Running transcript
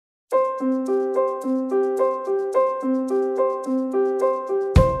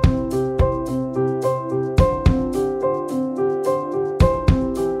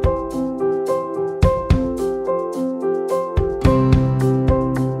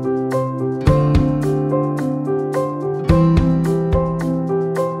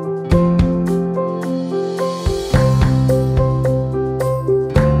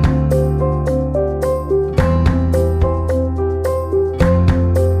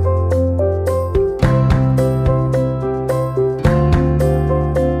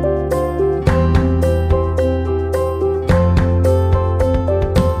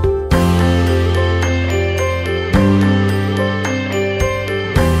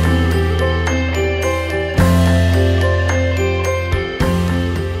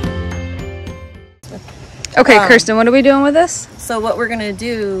Okay, Kirsten, what are we doing with this? So what we're gonna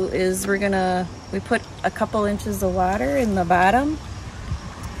do is we put a couple inches of water in the bottom.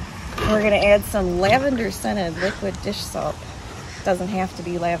 We're gonna add some lavender scented liquid dish soap. Doesn't have to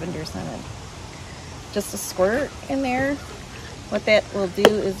be lavender scented. Just a squirt in there. What that will do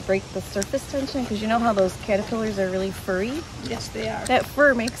is break the surface tension, because you know how those caterpillars are really furry? Yes, they are. That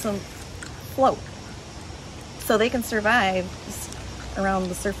fur makes them float. So they can survive around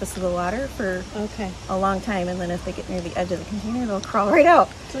the surface of the water for a long time, and then if they get near the edge of the container, they'll crawl right out.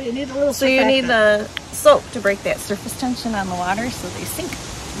 So you need a little So you need the soap to break that surface tension on the water so they sink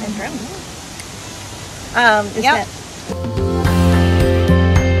and drown. Yep.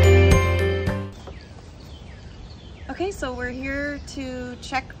 Okay, so we're here to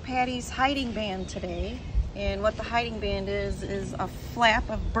check Patty's hiding band today, and what the hiding band is a flap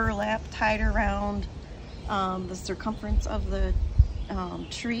of burlap tied around the circumference of the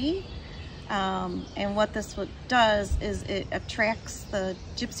tree, and what this does is it attracts the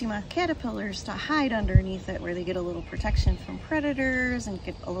gypsy moth caterpillars to hide underneath it, where they get a little protection from predators and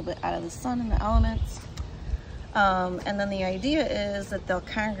get a little bit out of the sun and the elements. And then the idea is that they'll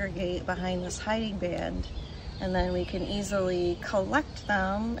congregate behind this hiding band, and then we can easily collect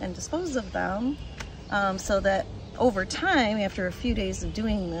them and dispose of them, so that over time, after a few days of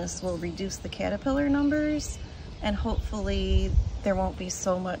doing this, we'll reduce the caterpillar numbers, and hopefully there won't be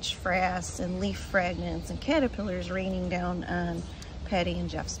so much frass and leaf fragments and caterpillars raining down on Patty and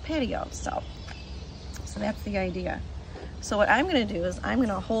Jeff's patio. So that's the idea. So what I'm going to do is I'm going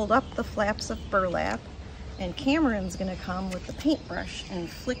to hold up the flaps of burlap, and Cameron's going to come with the paintbrush and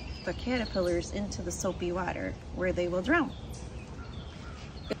flick the caterpillars into the soapy water, where they will drown.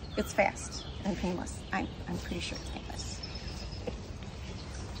 It's fast and painless. I'm pretty sure it's painless.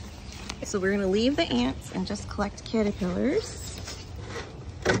 So we're going to leave the ants and just collect caterpillars.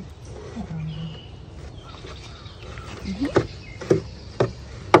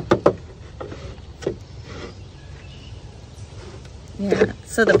 Yeah,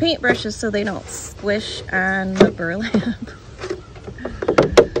 so the paintbrush is so they don't squish on the burlap.